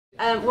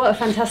What a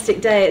fantastic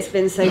day it's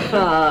been so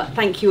far.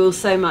 Thank you all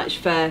so much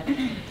for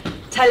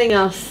telling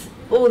us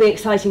all the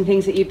exciting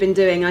things that you've been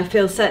doing. I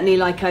feel certainly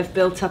like I've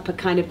built up a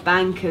kind of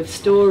bank of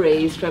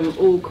stories from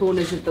all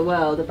corners of the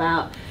world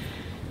about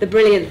the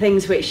brilliant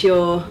things which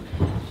you're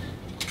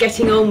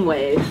getting on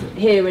with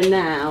here and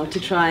now to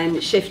try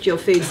and shift your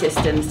food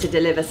systems to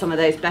deliver some of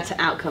those better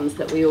outcomes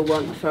that we all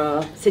want for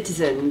our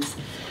citizens.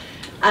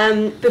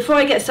 Before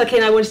I get stuck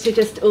in, I wanted to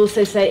just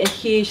also say a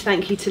huge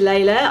thank you to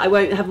Layla.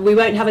 We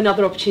won't have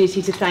another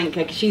opportunity to thank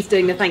her because she's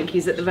doing the thank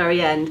yous at the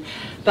very end.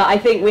 But I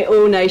think we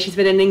all know she's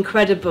been an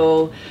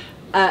incredible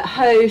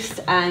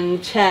host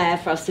and chair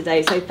for us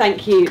today. So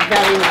thank you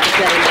very much,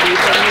 Layla. You've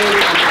been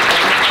really wonderful.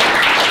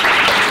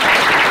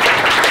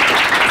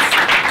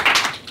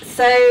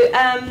 So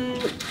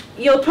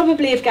you'll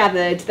probably have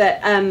gathered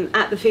that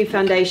at the Food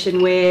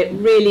Foundation we're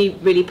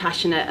really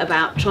passionate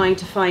about trying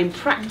to find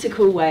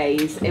practical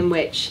ways in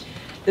which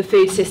the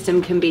food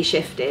system can be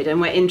shifted,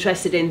 and we're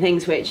interested in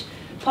things which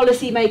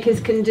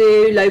policymakers can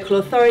do, local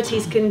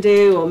authorities can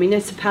do, or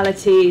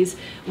municipalities,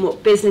 and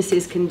what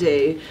businesses can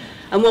do.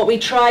 And what we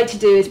try to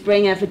do is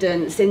bring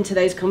evidence into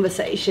those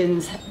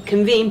conversations,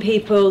 convene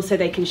people so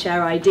they can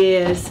share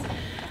ideas,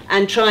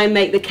 and try and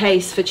make the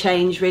case for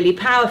change really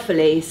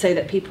powerfully so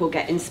that people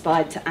get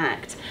inspired to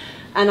act.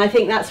 And I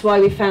think that's why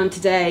we found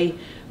today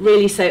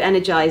really so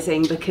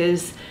energising,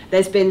 because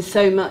there's been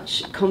so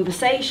much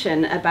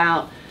conversation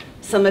about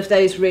some of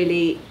those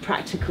really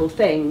practical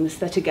things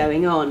that are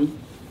going on.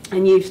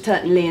 And you've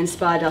certainly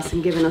inspired us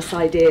and given us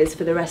ideas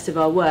for the rest of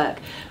our work.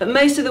 But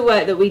most of the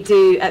work that we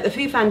do at the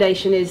Food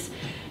Foundation is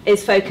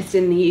focused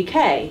in the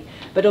UK.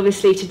 But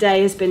obviously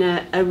today has been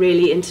a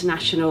really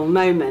international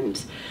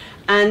moment.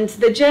 And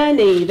the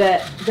journey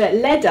that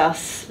led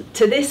us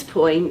to this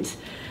point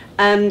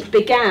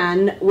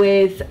began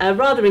with a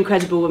rather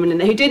incredible woman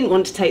who didn't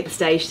want to take the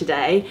stage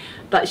today,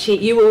 but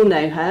you all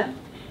know her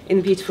in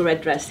the beautiful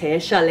red dress here,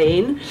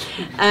 Charlene.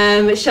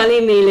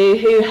 Charlene Milu,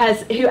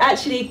 who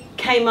actually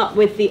came up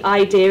with the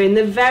idea in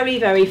the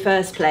very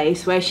first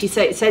place, where she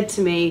said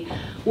to me,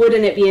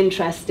 wouldn't it be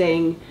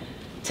interesting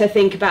to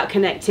think about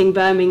connecting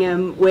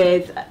Birmingham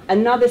with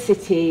another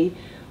city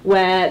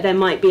where there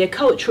might be a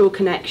cultural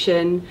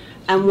connection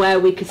and where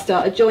we could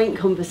start a joint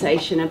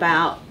conversation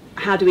about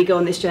how do we go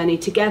on this journey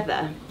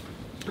together.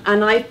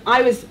 And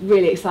I was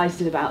really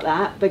excited about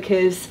that,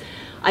 because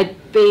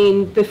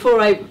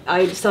before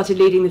I started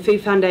leading the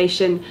Food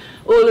Foundation,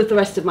 all of the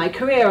rest of my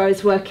career I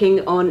was working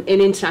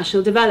in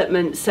international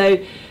development,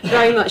 so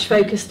very much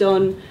focused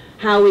on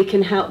how we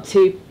can help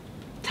to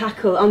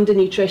tackle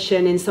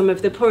undernutrition in some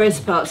of the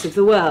poorest parts of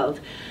the world.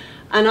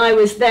 And I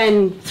was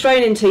then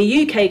thrown into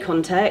a UK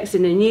context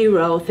in a new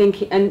role,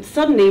 thinking and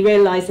suddenly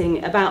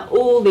realising about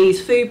all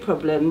these food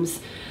problems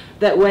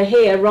that were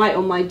here right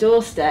on my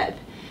doorstep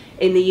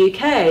in the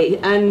UK.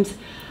 And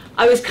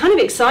I was kind of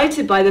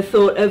excited by the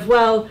thought of,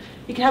 well,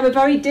 you can have a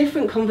very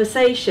different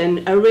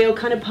conversation, a real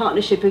kind of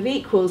partnership of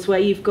equals, where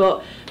you've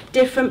got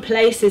different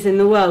places in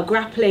the world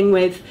grappling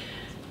with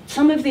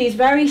some of these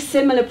very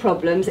similar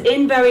problems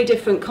in very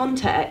different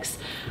contexts,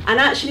 and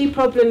actually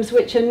problems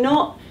which are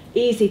not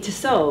easy to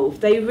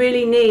solve. They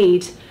really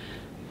need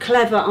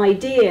clever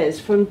ideas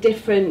from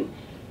different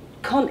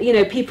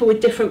people with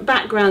different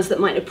backgrounds that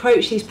might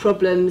approach these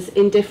problems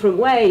in different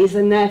ways,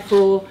 and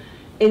therefore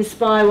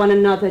inspire one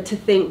another to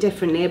think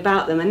differently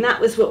about them. And that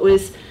was what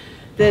was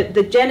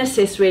the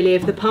genesis really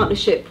of the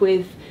partnership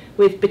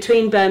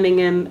between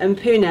Birmingham and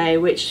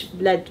Pune, which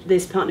led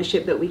this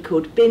partnership that we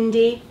called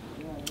Bindi,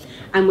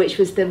 and which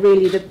was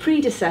really the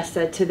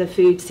predecessor to the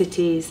Food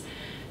Cities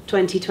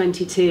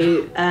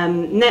 2022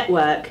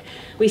 network.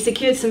 We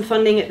secured some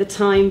funding at the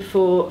time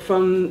from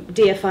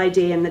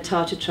DFID and the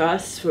Tata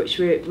Trust, for which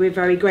we're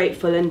very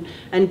grateful, and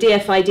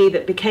DFID,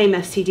 that became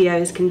FCDO,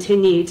 has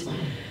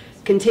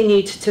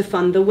continued to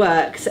fund the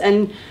works.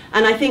 And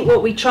I think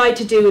what we tried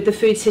to do with the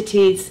Food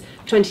Cities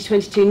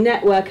 2022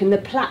 network and the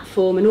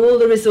platform and all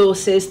the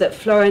resources that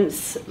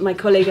Florence, my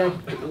colleague, I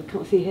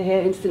can't see her here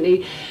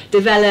instantly,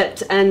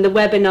 developed, and the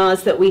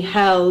webinars that we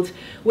held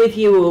with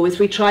you all, was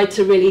we tried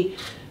to really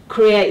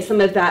create some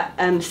of that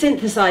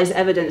synthesized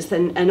evidence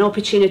and an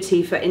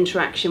opportunity for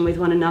interaction with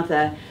one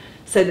another,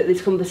 so that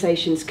these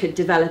conversations could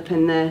develop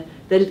and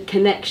the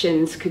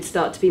connections could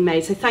start to be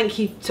made. So thank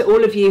you to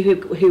all of you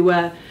who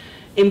were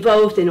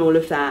involved in all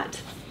of that.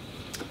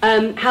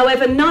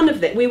 However, none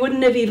of it, we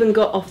wouldn't have even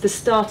got off the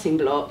starting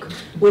block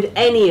with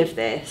any of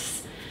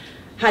this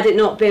had it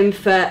not been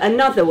for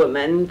another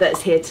woman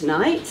that's here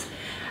tonight.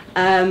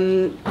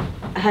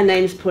 Her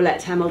name's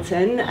Paulette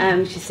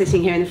Hamilton. She's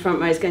sitting here in the front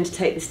row, is going to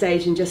take the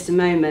stage in just a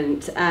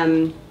moment.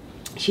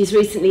 She's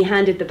recently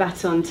handed the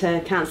baton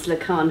to Councillor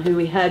Khan, who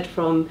we heard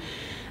from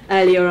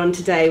earlier on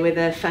today with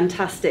a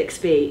fantastic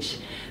speech.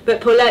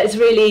 But Paulette is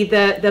really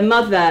the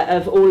mother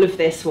of all of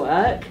this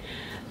work,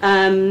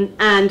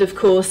 and of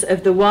course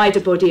of the wider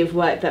body of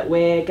work that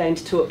we're going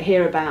to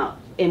hear about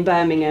in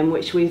Birmingham,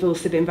 which we've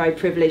also been very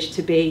privileged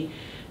to be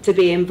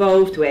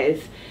involved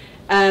with.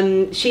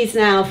 She's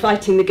now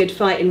fighting the good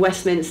fight in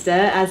Westminster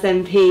as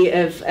MP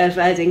of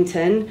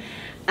Erdington,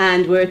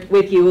 and we're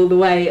with you all the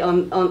way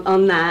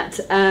on that.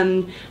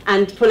 And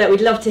Paulette,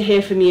 we'd love to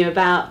hear from you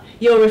about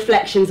your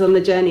reflections on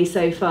the journey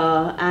so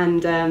far,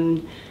 and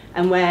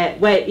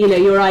where you know,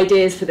 your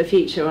ideas for the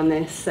future on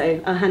this.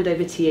 So I'll hand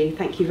over to you.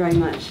 Thank you very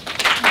much.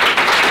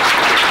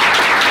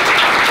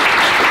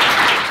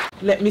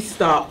 Let me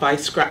start by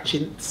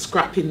scrapping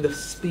the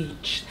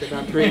speech that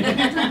I've written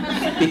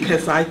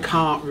because I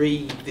can't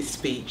read this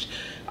speech.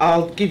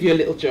 I'll give you a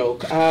little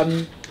joke.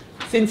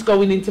 Since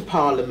going into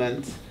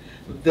Parliament,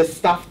 the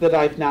staff that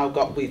I've now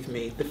got with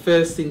me, the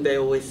first thing they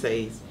always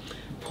say is,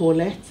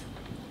 Paulette,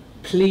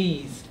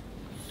 please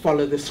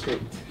follow the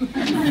script.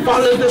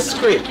 Follow the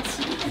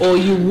script or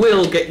you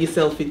will get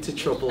yourself into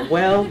trouble.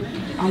 Well,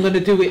 I'm going to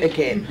do it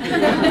again.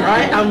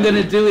 Right? I'm going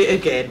to do it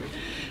again.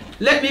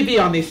 Let me be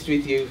honest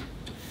with you.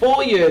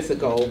 4 years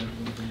ago,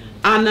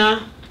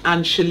 Anna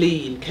and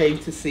Shalene came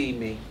to see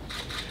me.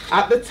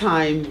 At the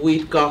time,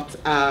 we'd got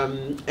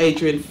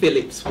Adrian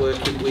Phillips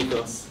working with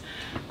us,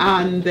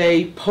 and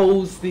they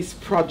posed this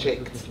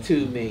project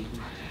to me.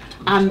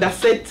 And I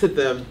said to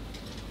them,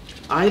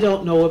 I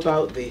don't know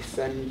about this.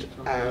 And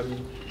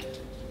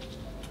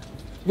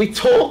we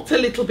talked a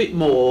little bit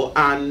more,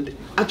 and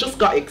I just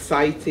got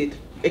excited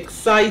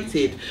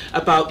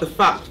about the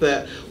fact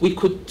that we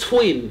could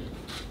twin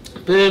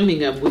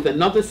Birmingham with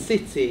another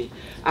city,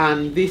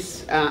 and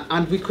this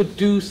and we could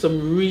do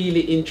some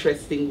really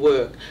interesting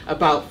work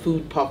about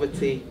food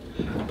poverty.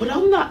 But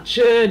on that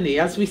journey,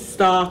 as we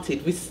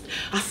started,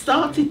 I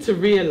started to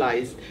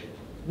realise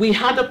we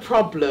had a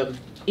problem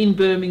in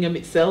Birmingham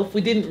itself.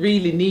 We didn't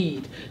really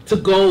need to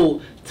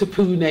go to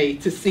Pune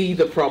to see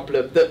the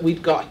problem that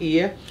we'd got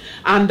here.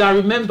 And I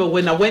remember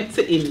when I went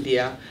to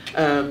India,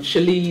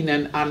 Shalene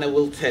and Anna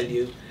will tell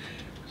you,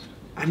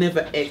 I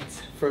never ate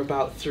for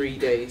about 3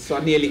 days, so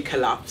I nearly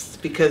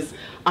collapsed because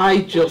I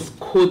just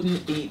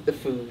couldn't eat the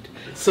food.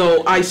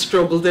 So I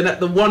struggled, and at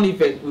the one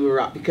event we were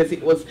at, because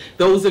it was,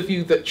 those of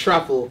you that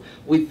travel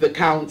with the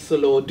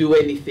council or do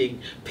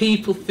anything,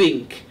 people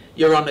think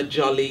you're on a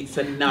jolly, it's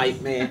a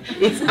nightmare.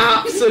 It's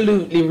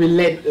absolutely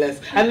relentless.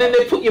 And then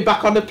they put you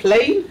back on a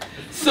plane.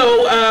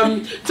 So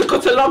to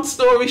cut a long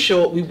story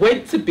short, we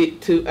went to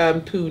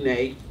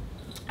Pune,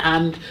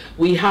 and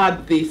we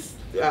had this,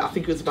 I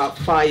think it was about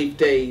 5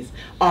 days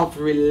of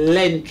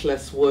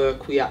relentless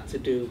work we had to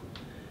do.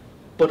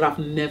 But I've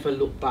never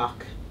looked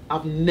back.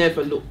 I've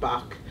never looked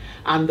back.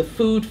 And the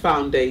Food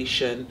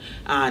Foundation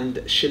and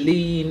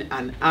Shalene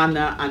and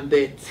Anna and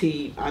their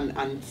team and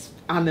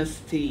Anna's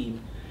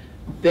team,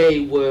 they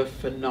were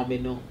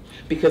phenomenal.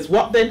 Because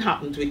what then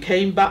happened, we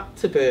came back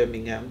to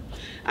Birmingham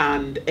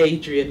and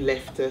Adrian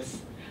left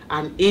us,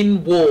 and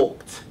in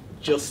walked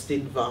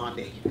Justin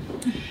Varney.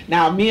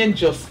 Now, me and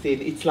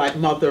Justin, it's like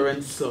mother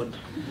and son.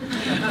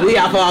 We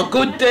have our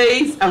good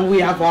days and we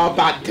have our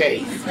bad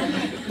days.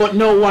 But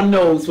no one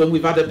knows when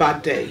we've had a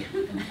bad day.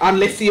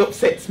 Unless he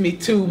upsets me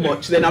too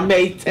much, then I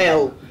may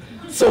tell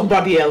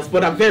somebody else,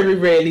 but I very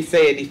rarely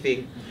say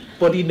anything.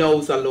 But he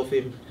knows I love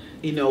him.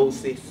 He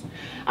knows this.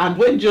 And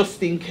when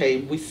Justin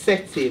came, we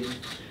set him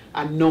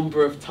a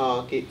number of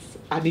targets,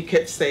 and he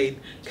kept saying,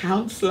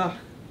 Councillor,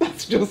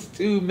 that's just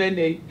too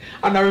many.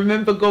 And I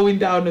remember going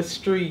down a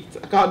street,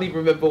 I can't even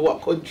remember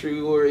what country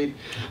we were in,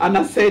 and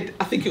I said,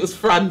 I think it was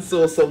France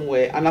or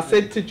somewhere, and I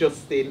said to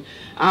Justin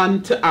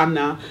and to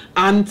Anna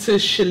and to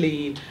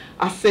Shalene,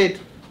 I said,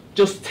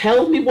 just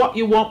tell me what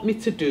you want me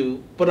to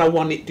do, but I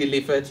want it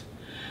delivered.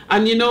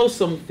 And you know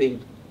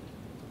something,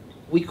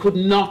 we could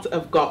not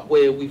have got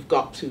where we've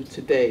got to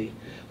today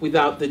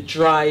without the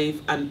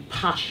drive and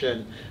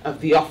passion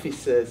of the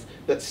officers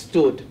that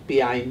stood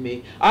behind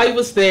me. I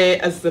was there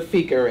as the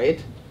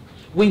figurehead.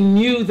 We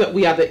knew that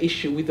we had an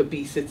issue with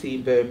obesity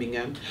in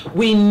Birmingham.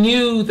 We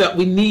knew that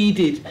we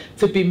needed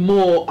to be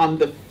more on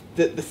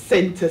the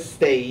centre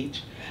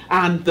stage.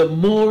 And the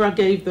more I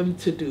gave them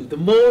to do, the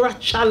more I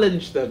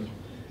challenged them,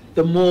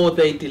 the more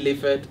they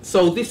delivered.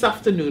 So this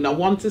afternoon, I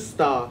want to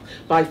start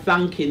by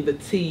thanking the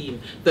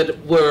team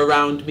that were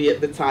around me at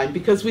the time,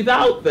 because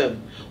without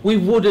them, we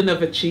wouldn't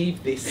have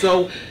achieved this.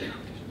 So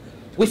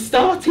we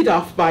started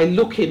off by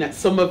looking at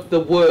some of the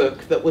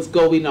work that was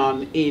going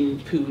on in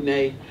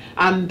Pune.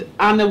 And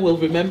Anna will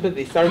remember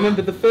this. I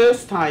remember the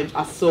first time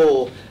I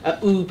saw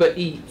Uber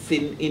Eats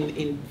in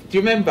do you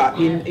remember,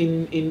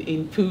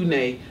 in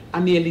Pune? I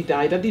nearly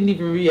died. I didn't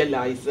even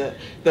realise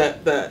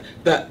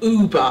that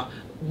Uber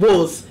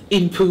was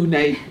in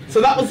Pune. So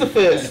that was the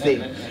first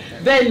thing.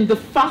 Then the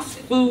fast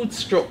food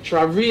structure,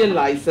 I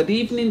realised that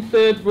even in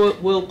third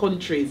world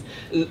countries,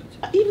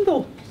 even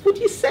though, would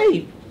you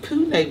say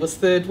Pune was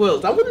third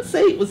world? I wouldn't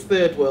say it was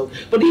third world,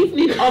 but even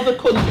in other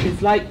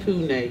countries like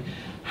Pune,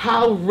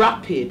 how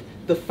rapid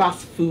the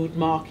fast food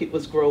market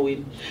was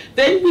growing.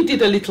 Then we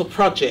did a little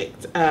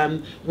project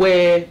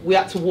where we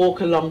had to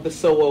walk along the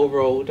Soho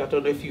Road, I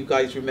don't know if you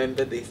guys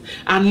remember this,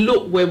 and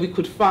look where we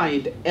could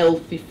find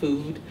healthy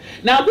food.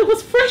 Now there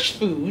was fresh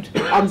food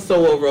on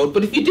Soho Road,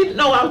 but if you didn't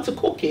know how to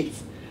cook it,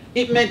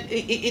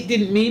 it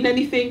didn't mean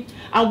anything.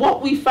 And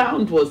what we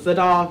found was that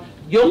our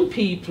young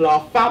people,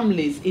 our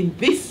families in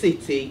this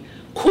city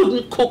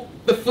couldn't cook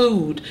the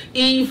food,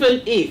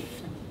 even if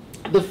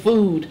the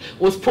food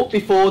was put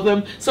before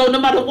them. So no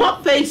matter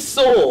what they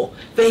saw,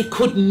 they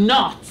could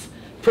not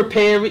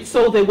prepare it.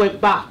 So they went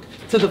back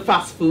to the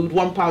fast food,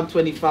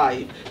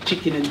 £1.25,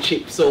 chicken and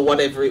chips or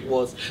whatever it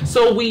was.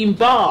 So we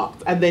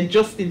embarked, and then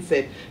Justin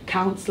said,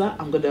 Councillor,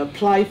 I'm going to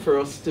apply for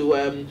us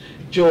to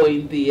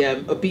join the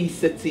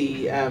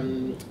obesity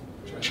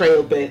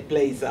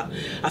trailblazer.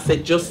 I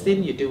said,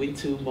 Justin, you're doing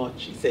too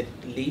much. He said,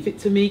 leave it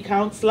to me,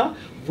 Councillor.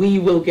 We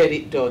will get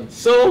it done.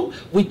 So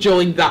we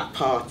joined that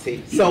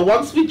party. So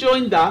once we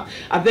joined that,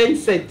 I then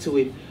said to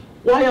him,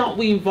 why aren't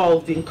we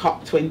involved in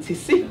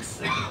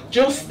COP26?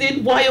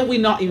 Justin, why are we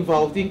not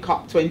involved in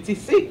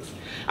COP26?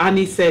 And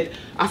he said,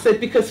 I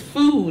said, because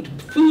food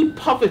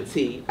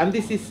poverty, and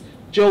this is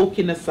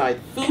joking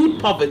aside, food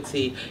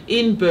poverty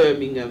in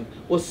Birmingham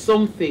was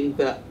something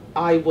that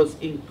I was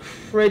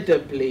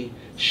incredibly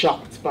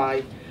shocked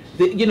by.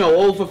 You know,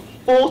 over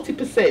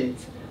 40%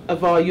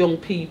 of our young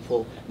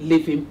people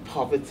live in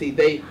poverty.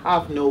 They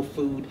have no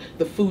food.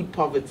 The food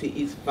poverty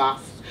is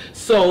vast.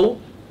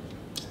 So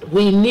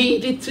we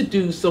needed to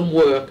do some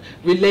work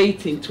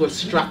relating to a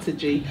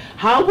strategy.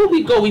 How were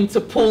we going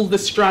to pull the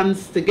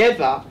strands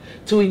together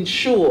to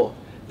ensure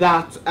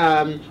that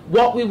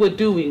what we were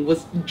doing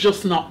was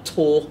just not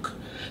talk?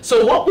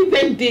 So what we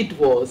then did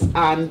was,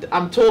 and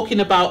I'm talking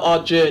about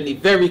our journey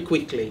very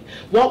quickly,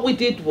 what we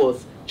did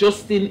was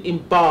Justin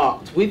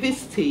embarked with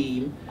his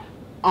team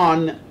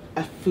on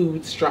a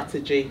food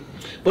strategy.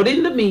 But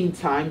in the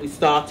meantime, we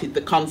started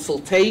the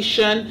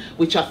consultation,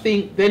 which I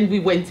think then we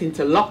went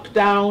into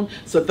lockdown,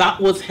 so that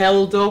was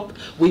held up.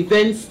 We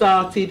then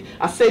started,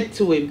 I said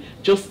to him,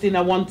 Justin,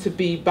 I want to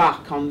be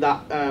back on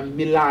that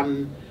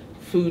Milan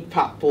food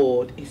pack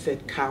board. He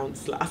said,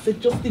 Councillor. I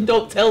said, Justin,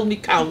 don't tell me,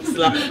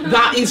 Councillor.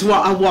 That is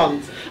what I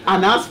want.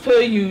 And as per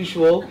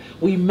usual,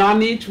 we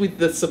managed with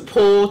the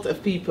support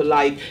of people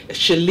like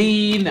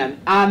Shalene and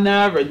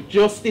Anna and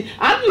Justin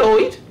and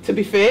Lloyd, to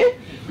be fair.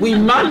 We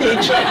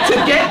managed to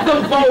get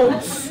the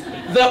votes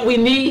that we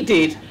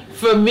needed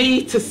for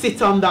me to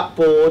sit on that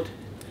board.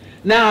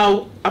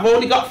 Now, I've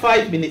only got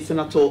 5 minutes and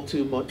I talk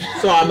too much,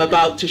 so I'm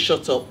about to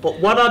shut up. But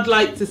what I'd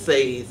like to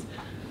say is,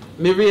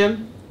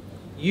 Miriam,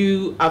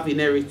 you have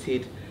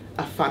inherited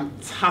a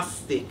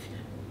fantastic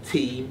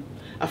team,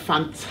 a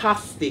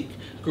fantastic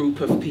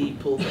group of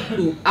people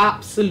who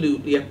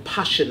absolutely are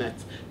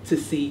passionate to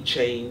see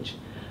change.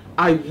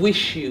 I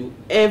wish you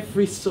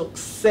every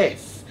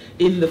success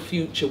in the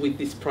future with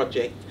this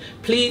project.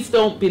 Please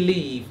don't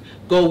believe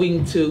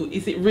going to,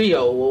 is it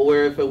Rio or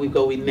wherever we're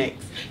going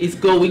next, is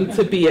going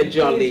to be a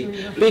jolly,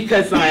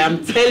 because I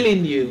am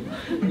telling you,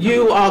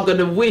 you are going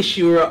to wish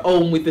you were at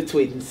home with the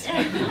twins.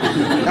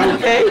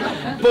 Okay?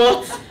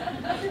 But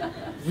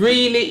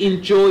really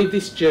enjoy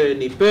this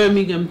journey.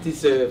 Birmingham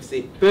deserves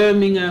it.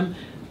 Birmingham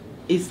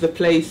is the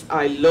place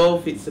I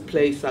love. It's the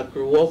place I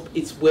grew up.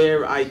 It's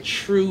where I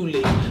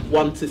truly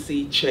want to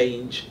see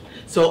change.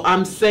 So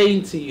I'm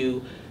saying to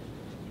you,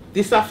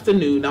 this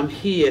afternoon, I'm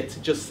here to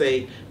just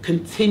say,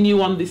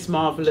 continue on this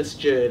marvellous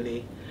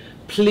journey.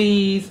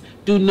 Please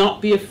do not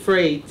be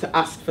afraid to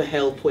ask for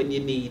help when you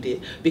need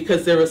it,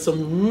 because there are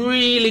some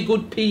really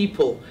good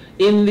people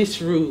in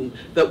this room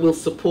that will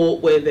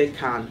support where they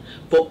can.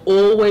 But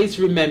always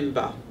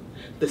remember,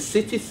 the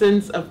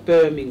citizens of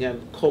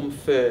Birmingham come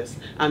first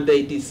and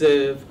they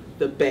deserve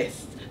the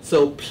best.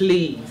 So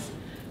please,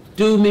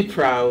 do me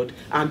proud,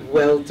 and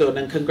well done,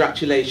 and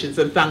congratulations,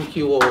 and thank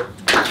you all.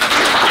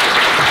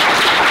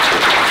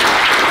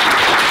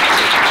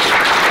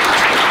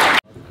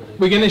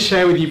 We're going to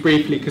share with you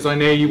briefly, because I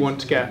know you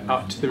want to get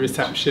up to the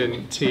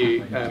reception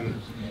to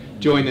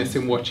join us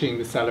in watching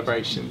the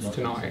celebrations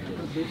tonight.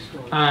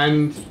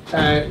 And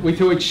we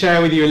thought we'd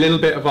share with you a little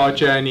bit of our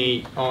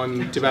journey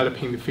on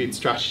developing the food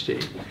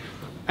strategy.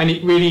 And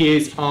it really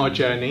is our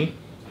journey.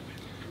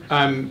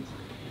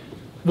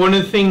 One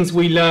of the things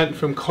we learned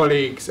from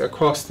colleagues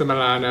across the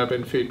Milan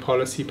Urban Food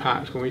Policy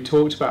Pact when we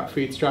talked about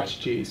food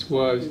strategies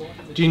was,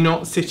 do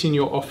not sit in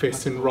your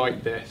office and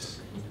write this.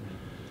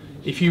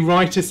 If you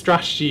write a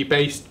strategy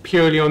based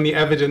purely on the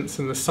evidence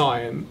and the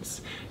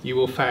science, you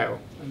will fail.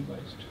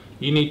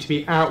 You need to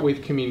be out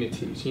with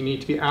communities, you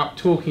need to be out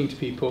talking to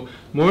people.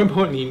 More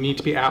importantly, you need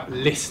to be out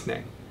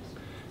listening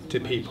to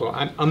people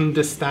and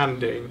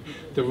understanding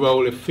the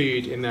role of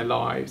food in their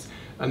lives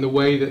and the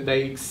way that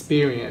they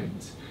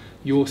experience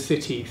your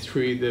city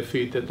through the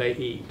food that they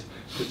eat.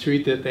 The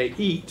food that they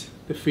eat,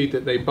 the food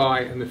that they buy,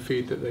 and the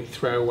food that they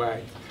throw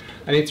away.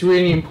 And it's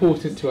really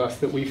important to us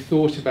that we've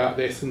thought about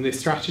this, and this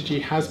strategy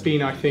has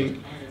been, I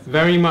think,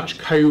 very much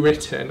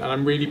co-written, and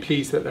I'm really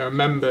pleased that there are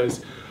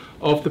members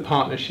of the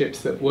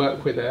partnerships that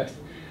work with us.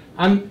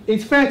 And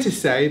it's fair to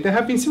say there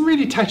have been some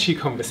really touchy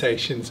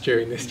conversations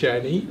during this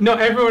journey.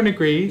 Not everyone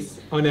agrees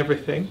on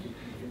everything,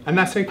 and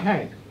that's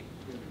okay.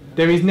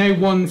 There is no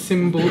one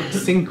simple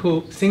thing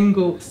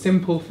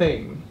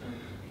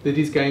that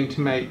is going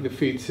to make the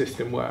food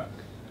system work.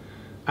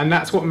 And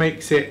that's what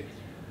makes it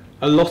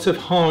a lot of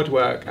hard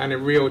work and a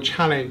real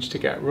challenge to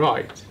get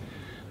right.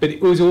 But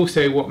it was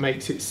also what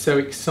makes it so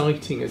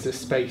exciting as a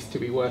space to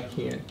be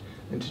working in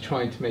and to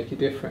trying to make a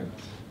difference.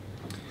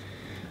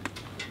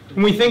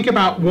 When we think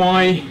about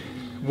why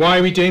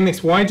are we doing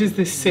this, why does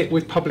this sit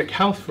with public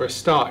health for a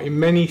start? In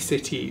many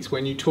cities,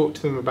 when you talk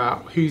to them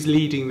about who's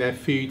leading their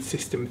food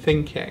system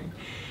thinking,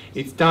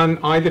 it's done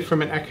either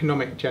from an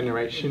economic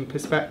generation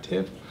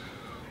perspective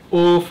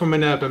or from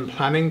an urban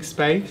planning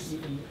space.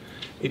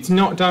 It's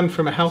not done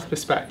from a health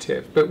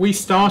perspective, but we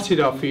started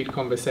our food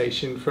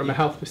conversation from a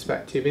health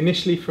perspective,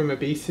 initially from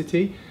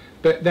obesity,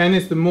 but then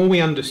as the more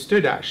we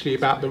understood actually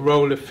about the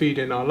role of food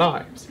in our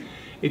lives,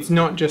 it's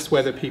not just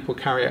whether people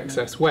carry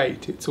excess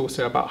weight, it's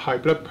also about high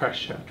blood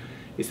pressure,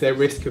 it's their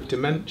risk of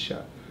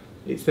dementia,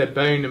 it's their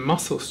bone and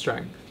muscle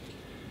strength.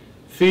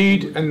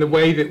 Food and the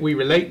way that we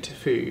relate to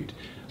food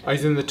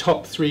is in the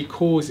top 3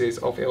 causes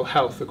of ill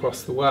health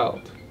across the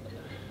world.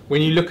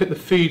 When you look at the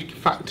food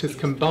factors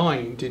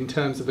combined in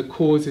terms of the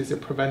causes of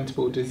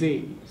preventable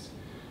disease,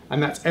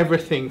 and that's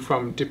everything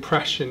from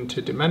depression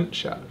to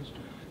dementia,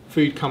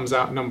 food comes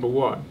out number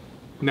 1,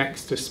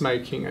 next to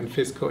smoking and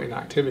physical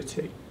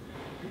inactivity.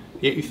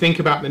 Yet you think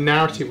about the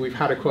narrative we've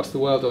had across the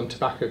world on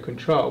tobacco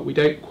control, we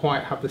don't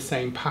quite have the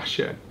same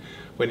passion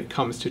when it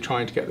comes to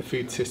trying to get the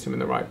food system in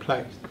the right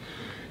place.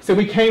 So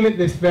we came at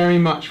this very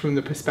much from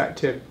the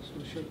perspective,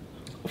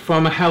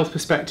 from a health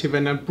perspective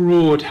and a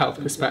broad health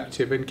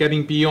perspective, and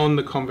getting beyond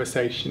the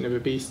conversation of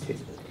obesity.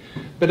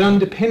 But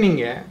underpinning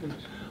it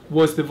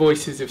was the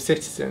voices of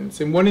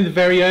citizens. And one of the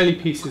very early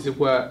pieces of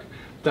work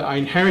that I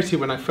inherited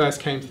when I first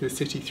came to the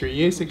city 3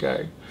 years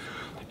ago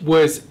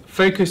was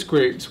focus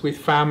groups with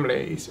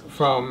families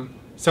from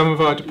some of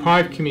our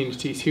deprived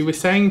communities who were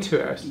saying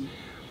to us,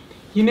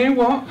 you know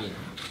what,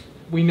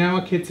 we know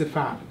our kids are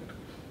fat.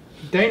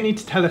 You don't need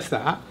to tell us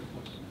that.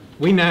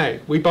 We know,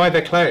 we buy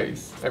their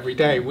clothes every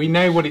day. We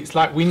know what it's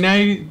like. We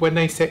know when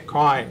they sit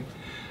crying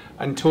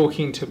and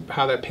talking to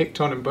how they're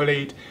picked on and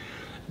bullied.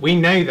 We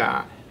know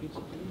that.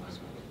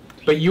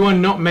 But you are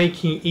not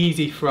making it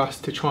easy for us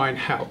to try and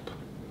help.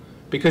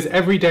 Because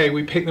every day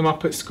we pick them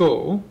up at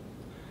school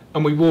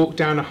and we walk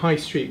down a high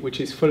street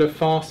which is full of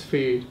fast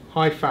food,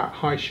 high fat,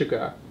 high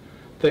sugar,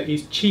 that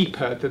is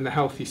cheaper than the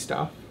healthy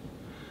stuff.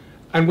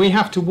 And we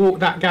have to walk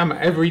that gamut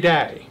every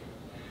day.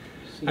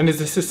 And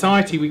as a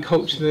society, we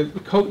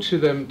culture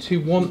them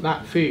to want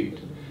that food.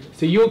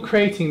 So you're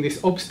creating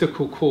this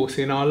obstacle course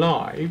in our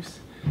lives,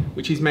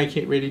 which is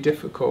making it really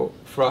difficult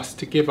for us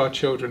to give our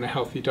children a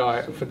healthy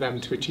diet and for them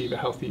to achieve a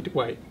healthy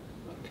weight.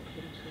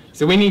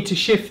 So we need to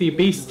shift the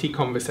obesity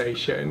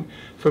conversation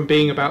from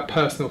being about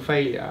personal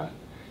failure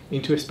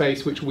into a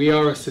space which we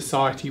are a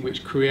society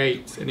which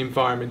creates an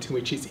environment in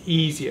which it's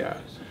easier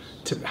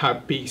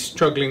to be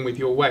struggling with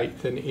your weight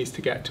than it is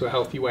to get to a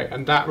healthy weight,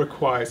 and that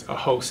requires a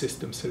whole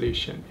system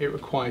solution. It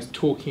requires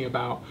talking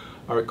about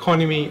our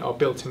economy, our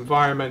built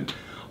environment,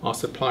 our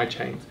supply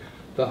chains,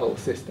 the whole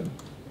system.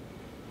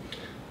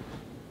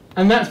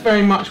 And that's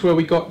very much where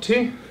we got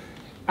to.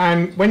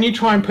 And when you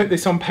try and put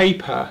this on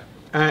paper,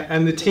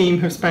 and the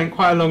team have spent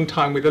quite a long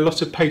time with a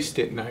lot of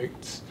post-it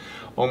notes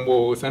on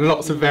walls and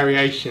lots of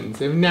variations,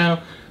 they've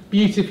now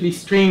beautifully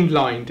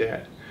streamlined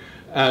it.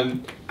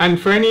 And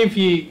for any of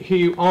you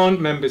who aren't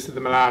members of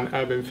the Milan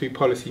Urban Food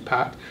Policy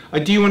Pact, I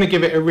do want to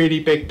give it a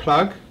really big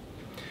plug.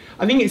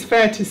 I think it's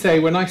fair to say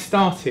when I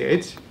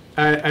started,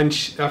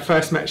 and I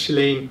first met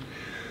Shalene,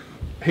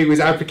 who was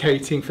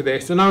advocating for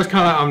this, and I was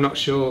kind of like, I'm not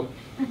sure.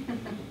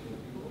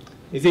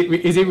 Is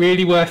it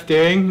really worth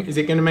doing? Is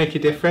it going to make a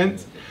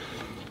difference?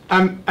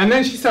 And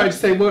then she started to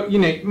say, well, you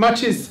know,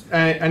 much as,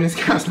 and as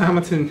Councillor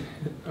Hamilton,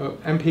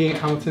 MP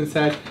Hamilton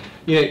said,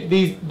 you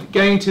know,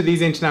 going to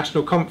these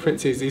international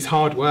conferences is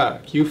hard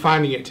work. You're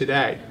finding it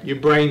today. Your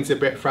brain's a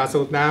bit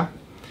frazzled now.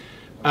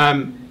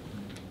 But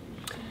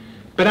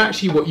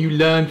actually what you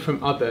learn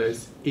from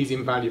others is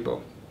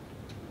invaluable.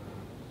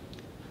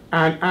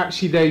 And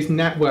actually those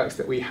networks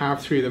that we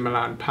have through the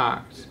Milan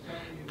Pact,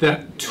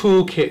 the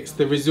toolkits,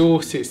 the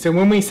resources. So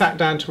when we sat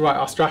down to write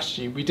our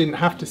strategy, we didn't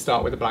have to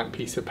start with a blank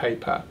piece of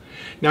paper.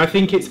 Now I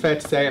think it's fair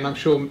to say, and I'm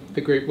sure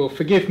the group will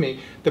forgive me,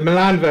 the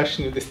Milan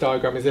version of this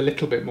diagram is a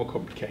little bit more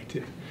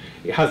complicated.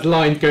 It has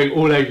lines going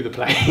all over the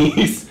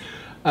place.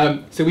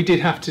 So we did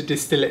have to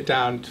distill it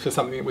down for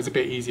something that was a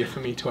bit easier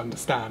for me to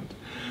understand.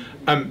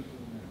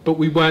 But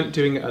we weren't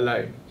doing it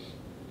alone.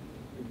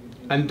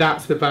 And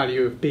that's the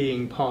value of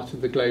being part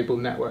of the global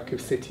network of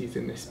cities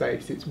in this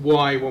space. It's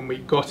why when we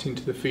got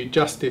into the food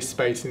justice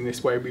space in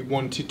this way, we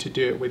wanted to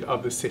do it with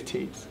other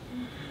cities.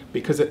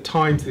 Because at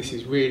times this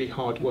is really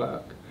hard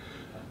work.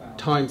 At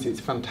times it's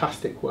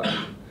fantastic work.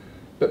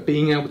 But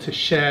being able to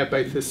share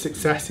both the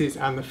successes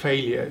and the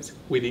failures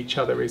with each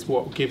other is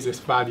what gives us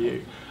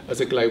value as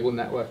a global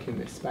network in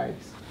this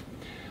space.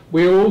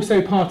 We're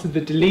also part of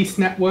the delegates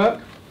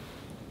network.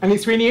 And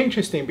it's really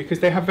interesting because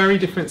they have very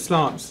different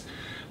slants.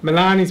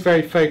 Milan is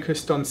very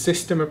focused on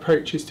system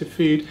approaches to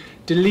food.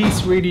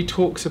 Delegates really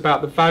talks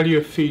about the value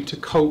of food to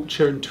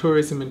culture and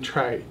tourism and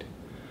trade.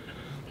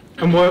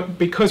 And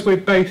because we're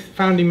both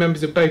founding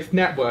members of both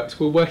networks,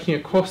 we're working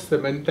across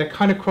them, and they're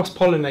kind of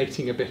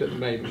cross-pollinating a bit at the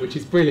moment, which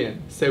is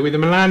brilliant. So with the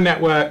Milan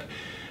network,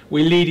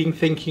 we're leading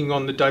thinking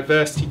on the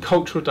diversity,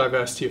 cultural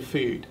diversity of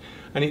food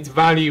and its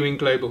value in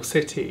global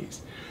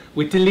cities.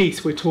 With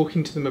delegates, we're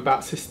talking to them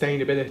about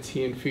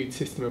sustainability and food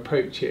system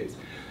approaches.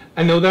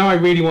 And although I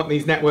really want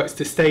these networks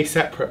to stay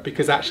separate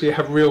because actually they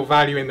have real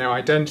value in their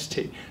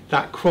identity,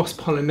 that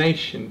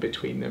cross-pollination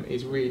between them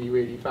is really,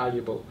 really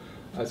valuable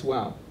as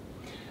well.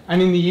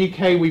 And in the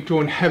UK, we've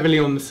drawn heavily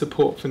on the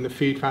support from the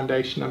Food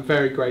Foundation. I'm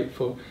very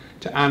grateful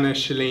to Anna,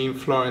 Shalene,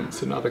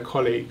 Florence and other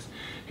colleagues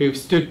who've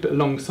stood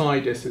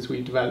alongside us as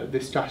we developed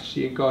this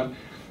strategy and gone,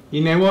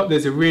 you know what,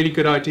 there's a really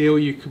good idea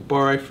you could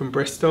borrow from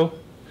Bristol.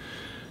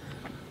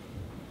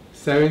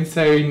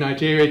 So-and-so in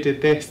Nigeria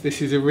did this.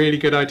 This is a really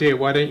good idea.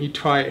 Why don't you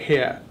try it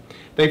here?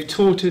 They've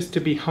taught us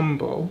to be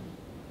humble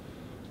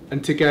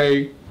and to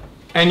go,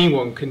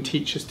 anyone can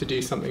teach us to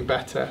do something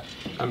better,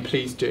 and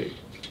please do.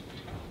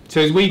 So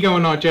as we go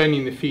on our journey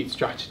in the food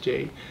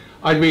strategy,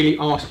 I'd really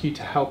ask you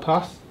to help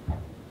us.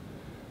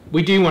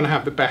 We do want to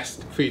have the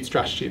best food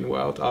strategy in the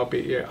world. I'll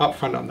be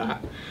upfront on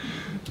that.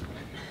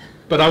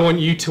 But I want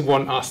you to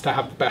want us to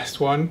have the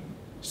best one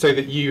so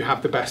that you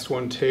have the best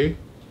one too.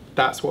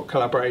 That's what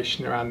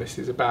collaboration around this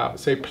is about.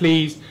 So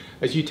please,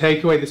 as you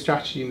take away the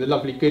strategy and the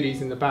lovely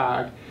goodies in the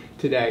bag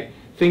today,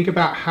 think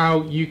about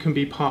how you can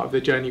be part of the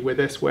journey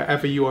with us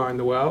wherever you are in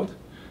the world,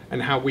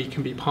 and how we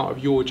can be part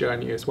of your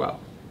journey as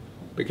well.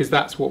 Because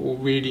that's what will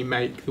really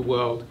make the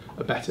world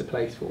a better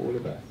place for all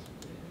of us.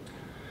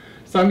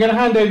 So I'm going to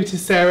hand over to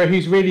Sarah,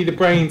 who's really the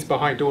brains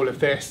behind all of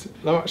this.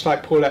 Much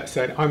like Paulette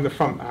said, I'm the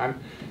front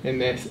man in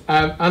this.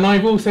 And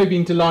I've also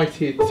been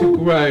delighted to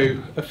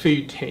grow a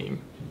food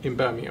team in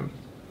Birmingham.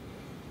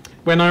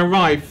 When I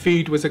arrived,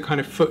 food was a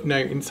kind of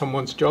footnote in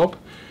someone's job,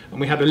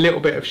 and we had a little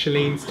bit of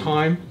Shalene's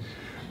time,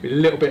 with a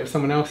little bit of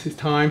someone else's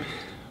time,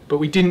 but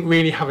we didn't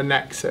really have a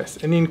nexus.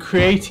 And in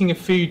creating a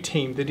food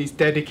team that is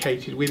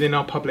dedicated within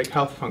our public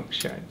health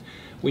function,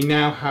 we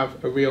now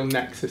have a real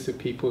nexus of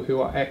people who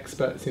are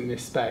experts in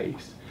this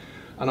space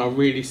and are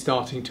really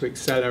starting to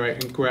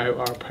accelerate and grow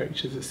our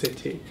approach as a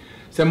city.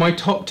 So my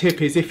top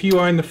tip is, if you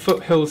are in the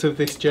foothills of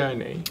this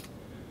journey,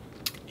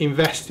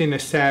 invest in a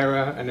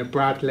Sarah and a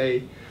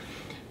Bradley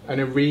and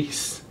a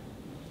Reese.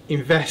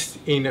 Invest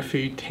in a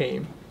food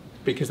team,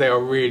 because they are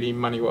really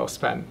money well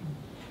spent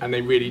and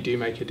they really do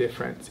make a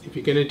difference. If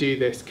you're going to do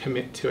this,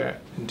 commit to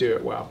it and do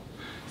it well.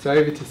 So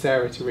over to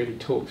Sarah to really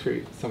talk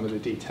through some of the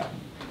detail.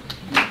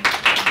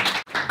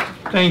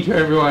 Thank you,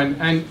 everyone.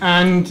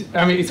 And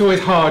I mean, it's always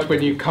hard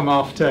when you come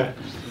after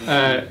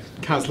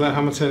Councillor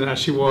Hamilton, as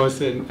she was,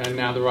 and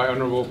now the Right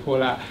Honourable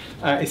Paulette,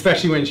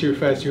 especially when she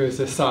refers to you as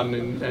a son.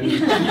 And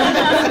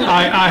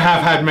I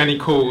have had many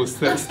calls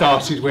that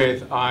started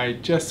with, I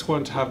just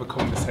want to have a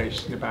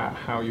conversation about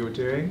how you're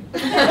doing.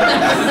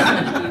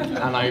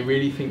 And I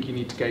really think you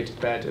need to go to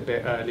bed a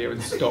bit earlier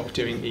and stop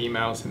doing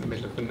emails in the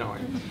middle of the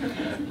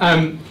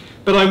night.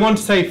 But I want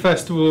to say,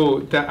 first of all,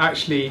 that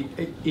actually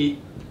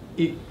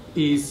it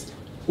is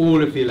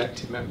all of the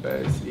elected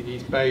members. It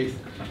is both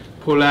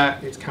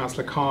Paulette, it's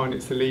Councillor Khan,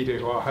 it's the leader,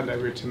 who I'll hand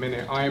over in a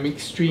minute. I am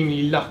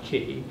extremely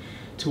lucky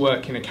to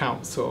work in a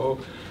council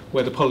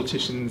where the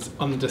politicians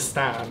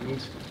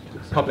understand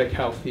public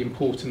health, the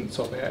importance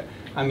of it,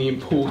 and the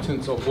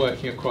importance of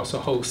working across a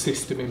whole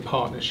system in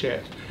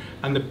partnership,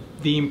 and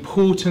the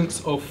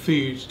importance of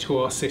food to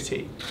our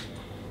city.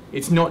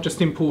 It's not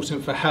just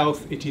important for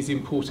health, it is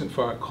important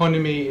for our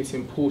economy, it's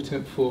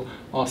important for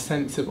our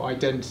sense of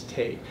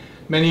identity.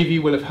 Many of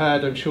you will have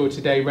heard, I'm sure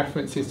today,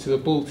 references to the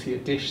Balti, a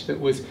dish that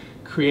was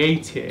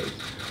created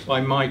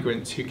by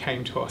migrants who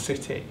came to our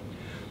city.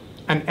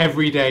 And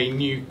every day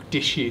new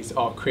dishes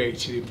are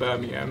created in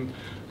Birmingham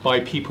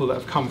by people that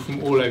have come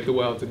from all over the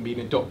world and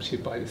been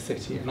adopted by the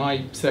city. And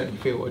I certainly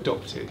feel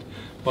adopted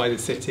by the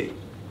city.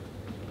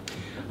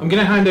 I'm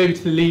going to hand over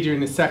to the leader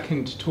in a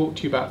second to talk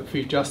to you about the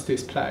Food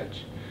Justice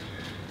Pledge.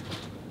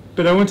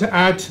 But I want to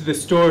add to the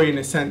story in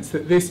a sense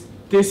that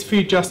this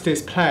Food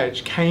Justice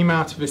Pledge came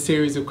out of a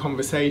series of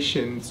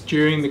conversations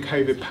during the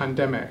COVID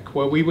pandemic,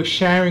 where we were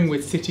sharing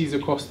with cities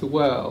across the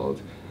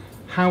world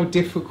how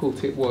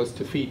difficult it was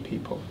to feed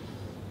people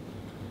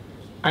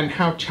and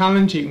how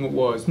challenging it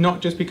was,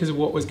 not just because of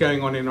what was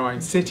going on in our own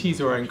cities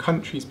or our own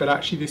countries, but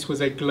actually this was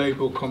a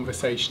global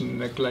conversation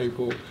and a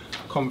global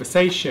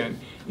conversation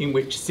in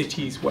which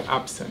cities were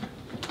absent.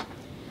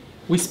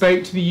 We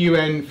spoke to the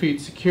UN Food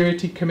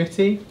Security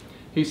Committee,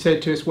 who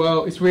said to us,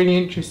 well, it's really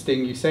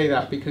interesting you say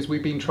that, because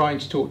we've been trying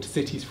to talk to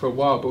cities for a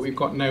while, but we've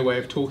got no way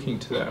of talking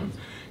to them.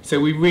 So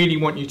we really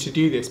want you to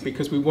do this,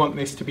 because we want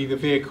this to be the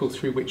vehicle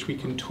through which we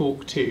can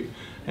talk to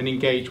and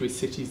engage with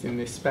cities in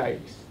this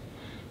space.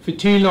 For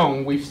too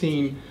long, we've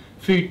seen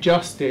food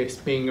justice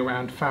being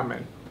around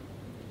famine.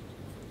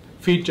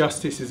 Food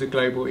justice is a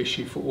global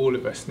issue for all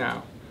of us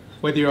now,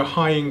 whether you're a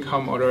high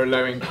income or a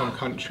low income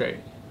country,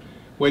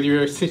 whether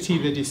you're a city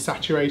that is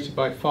saturated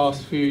by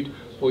fast food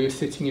or you're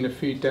sitting in a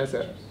food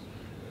desert.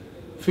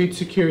 Food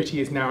security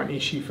is now an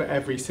issue for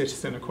every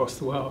citizen across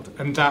the world,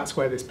 and that's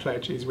where this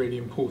pledge is really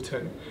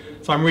important.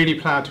 So I'm really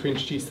proud to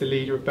introduce the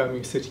leader of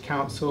Birmingham City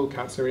Council,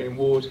 Councillor Ian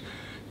Ward,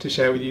 to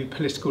share with you the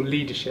political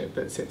leadership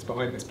that sits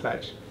behind this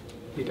pledge.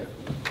 Leader.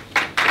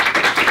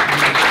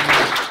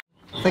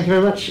 Thank you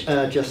very much,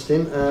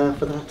 Justin,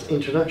 for that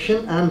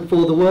introduction and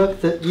for the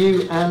work that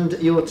you and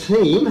your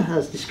team,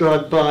 as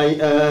described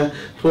by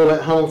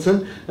Paulette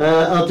Hamilton,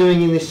 are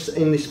doing in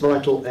this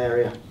vital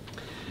area.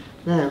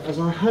 Now, as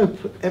I hope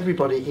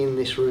everybody in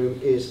this room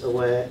is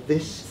aware,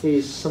 this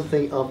is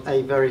something of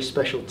a very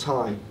special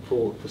time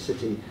for the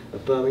City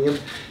of Birmingham.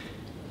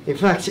 In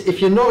fact,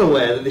 if you're not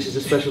aware that this is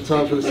a special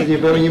time for the City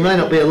of Birmingham, you may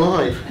not be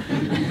alive.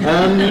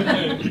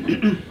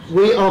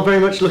 We are very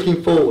much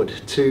looking forward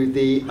to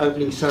the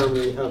opening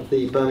ceremony of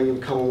the Birmingham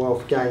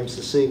Commonwealth Games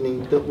this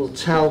evening that will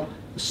tell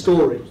the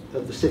story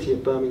of the City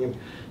of Birmingham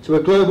to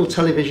a global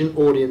television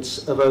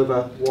audience of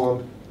over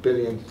 1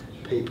 billion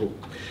people.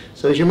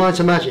 So as you might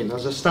imagine,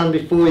 as I stand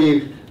before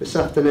you this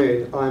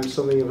afternoon, I'm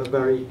something of a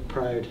very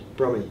proud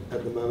Brummie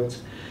at the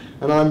moment,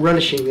 and I'm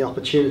relishing the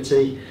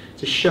opportunity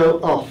to show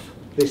off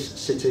this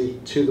city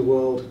to the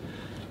world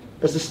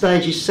as the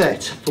stage is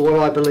set for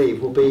what I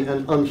believe will be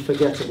an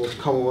unforgettable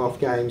Commonwealth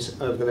Games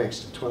over the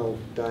next 12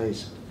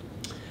 days.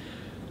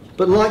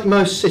 But like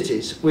most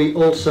cities, we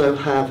also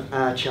have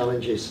our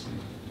challenges.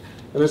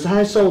 And as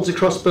households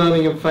across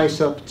Birmingham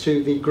face up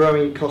to the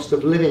growing cost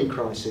of living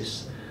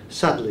crisis,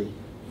 sadly,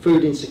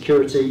 food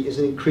insecurity is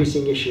an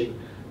increasing issue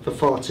for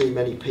far too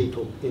many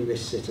people in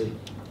this city.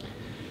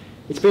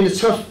 It's been a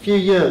tough few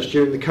years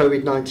during the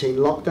COVID-19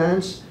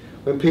 lockdowns,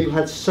 when people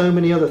had so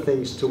many other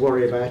things to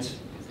worry about.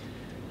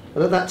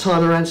 And at that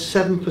time, around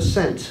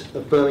 7%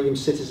 of Birmingham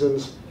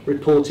citizens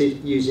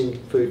reported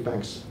using food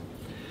banks.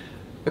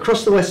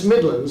 Across the West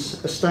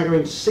Midlands, a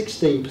staggering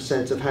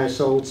 16% of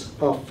households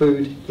are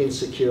food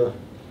insecure.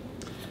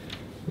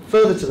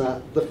 Further to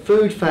that, the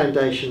Food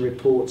Foundation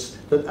reports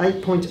that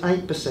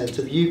 8.8%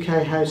 of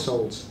UK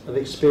households have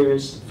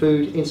experienced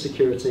food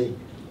insecurity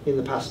in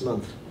the past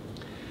month.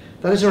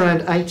 That is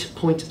around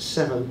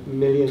 8.7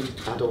 million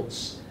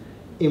adults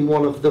in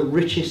one of the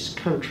richest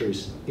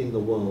countries in the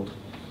world.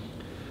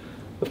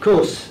 Of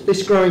course,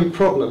 this growing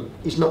problem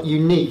is not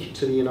unique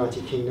to the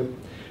United Kingdom,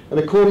 and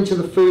according to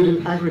the Food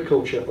and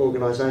Agriculture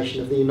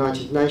Organisation of the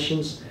United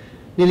Nations,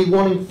 nearly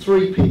 1 in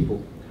 3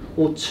 people,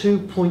 or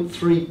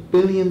 2.3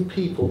 billion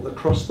people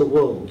across the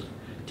world,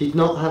 did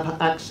not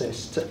have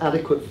access to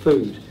adequate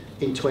food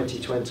in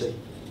 2020.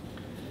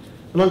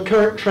 And on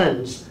current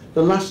trends,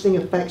 the lasting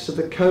effects of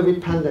the COVID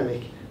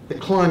pandemic, the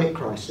climate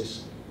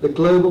crisis, the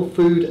global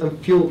food and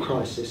fuel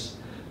crisis,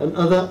 and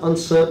other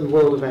uncertain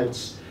world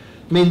events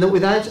mean that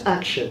without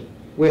action,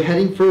 we're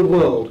heading for a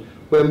world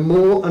where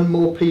more and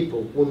more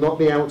people will not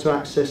be able to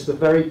access the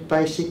very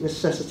basic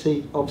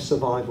necessity of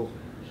survival,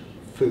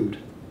 food.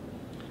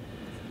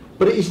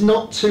 But it is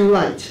not too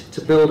late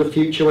to build a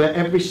future where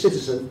every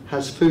citizen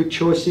has food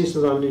choices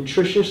that are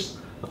nutritious,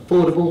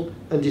 affordable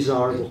and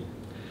desirable,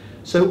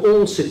 so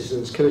all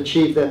citizens can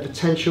achieve their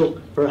potential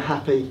for a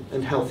happy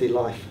and healthy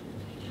life.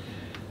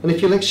 And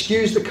if you'll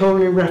excuse the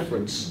culinary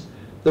reference,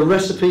 the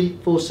recipe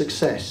for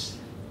success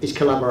is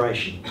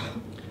collaboration.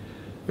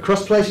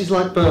 Across places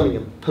like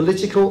Birmingham,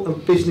 political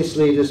and business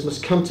leaders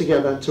must come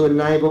together to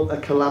enable a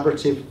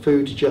collaborative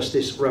food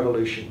justice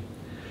revolution.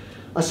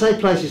 I say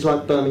places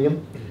like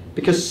Birmingham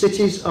because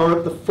cities are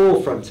at the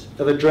forefront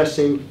of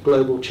addressing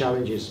global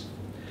challenges.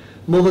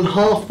 More than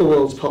half the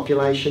world's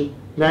population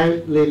now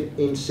live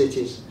in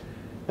cities,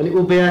 and it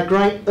will be our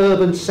great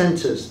urban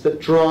centres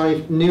that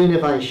drive new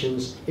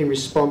innovations in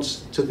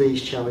response to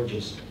these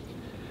challenges.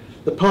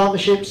 The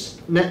partnerships,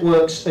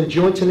 networks and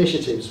joint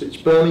initiatives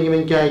which Birmingham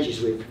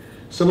engages with,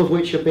 some of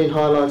which have been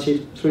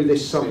highlighted through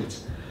this summit,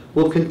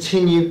 will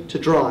continue to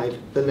drive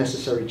the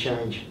necessary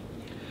change.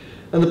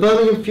 And the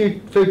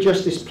Birmingham Food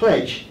Justice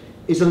Pledge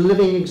is a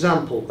living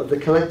example of the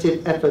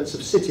collective efforts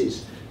of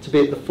cities to be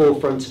at the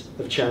forefront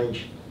of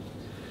change.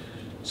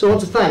 So I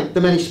want to thank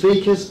the many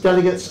speakers,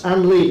 delegates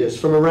and leaders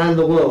from around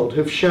the world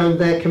who have shown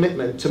their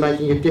commitment to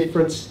making a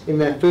difference in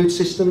their food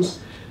systems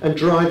and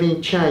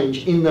driving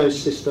change in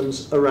those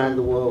systems around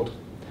the world.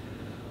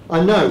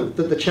 I know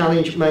that the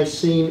challenge may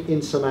seem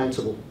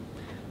insurmountable,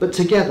 but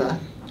together,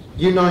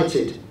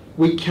 united,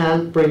 we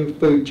can bring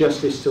food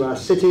justice to our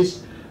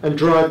cities and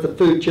drive the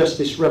food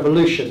justice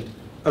revolution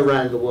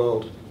around the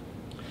world.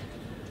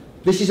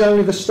 This is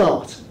only the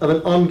start of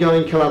an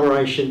ongoing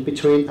collaboration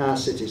between our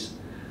cities.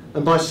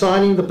 And by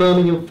signing the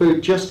Birmingham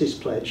Food Justice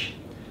Pledge,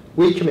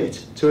 we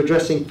commit to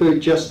addressing food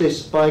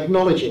justice by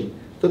acknowledging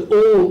that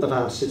all of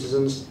our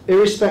citizens,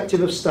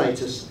 irrespective of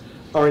status,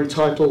 are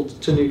entitled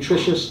to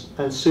nutritious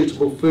and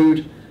suitable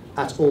food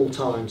at all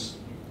times.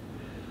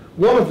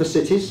 One of the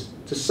cities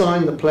to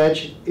sign the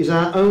pledge is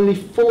our only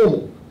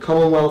formal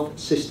Commonwealth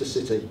sister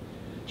city,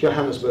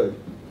 Johannesburg,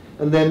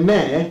 and their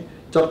mayor,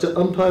 Dr.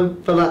 Umpo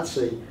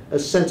Falazzi,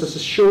 has sent us a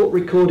short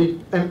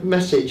recorded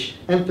message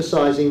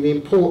emphasising the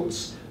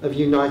importance of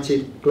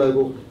united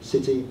global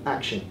city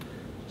action.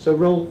 So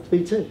roll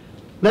V2.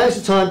 Now is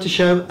the time to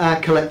show our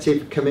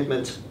collective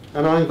commitment,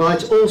 and I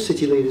invite all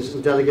city leaders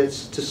and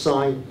delegates to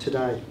sign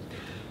today.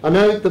 I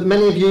know that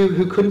many of you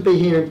who couldn't be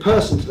here in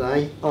person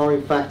today are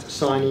in fact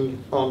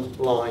signing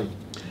online.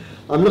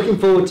 I'm looking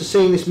forward to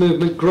seeing this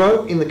movement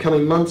grow in the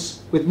coming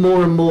months with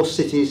more and more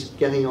cities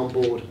getting on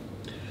board.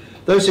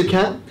 Those who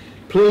can,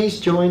 please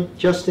join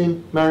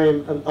Justin,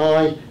 Mariam and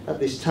I at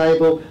this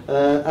table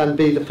and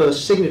be the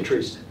first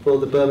signatories for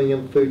the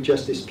Birmingham Food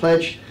Justice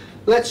Pledge.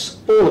 Let's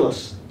all of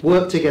us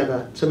work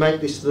together to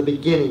make this the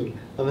beginning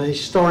of a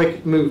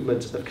historic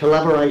movement of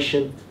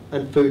collaboration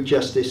and food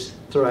justice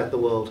throughout the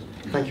world.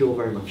 Thank you all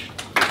very much.